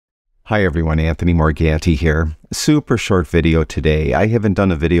Hi everyone, Anthony Morganti here. Super short video today. I haven't done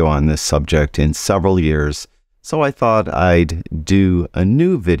a video on this subject in several years, so I thought I'd do a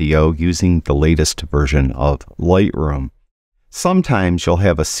new video using the latest version of Lightroom. Sometimes you'll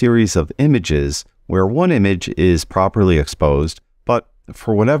have a series of images where one image is properly exposed, but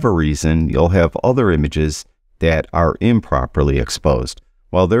for whatever reason, you'll have other images that are improperly exposed.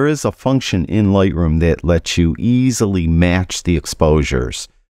 Well, there is a function in Lightroom that lets you easily match the exposures.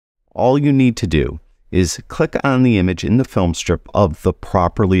 All you need to do is click on the image in the film strip of the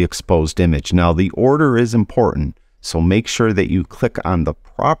properly exposed image. Now, the order is important, so make sure that you click on the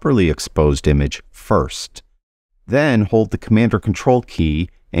properly exposed image first. Then hold the Command or Control key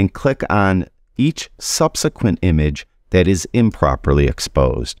and click on each subsequent image that is improperly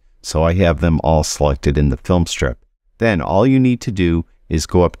exposed. So I have them all selected in the film strip. Then all you need to do is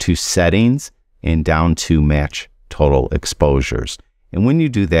go up to Settings and down to Match Total Exposures. And when you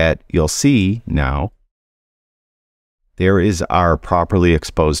do that, you'll see now there is our properly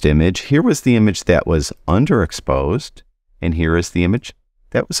exposed image. Here was the image that was underexposed, and here is the image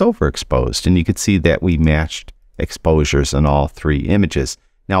that was overexposed. And you can see that we matched exposures on all three images.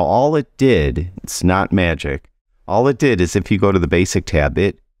 Now, all it did, it's not magic, all it did is if you go to the Basic tab,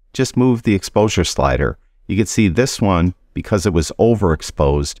 it just moved the exposure slider. You can see this one, because it was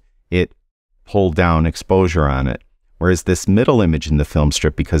overexposed, it pulled down exposure on it. Whereas this middle image in the film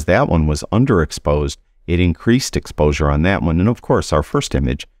strip, because that one was underexposed, it increased exposure on that one. And of course, our first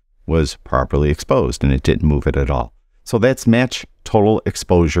image was properly exposed and it didn't move it at all. So that's match total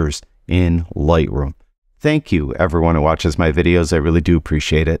exposures in Lightroom. Thank you, everyone who watches my videos. I really do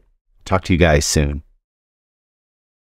appreciate it. Talk to you guys soon.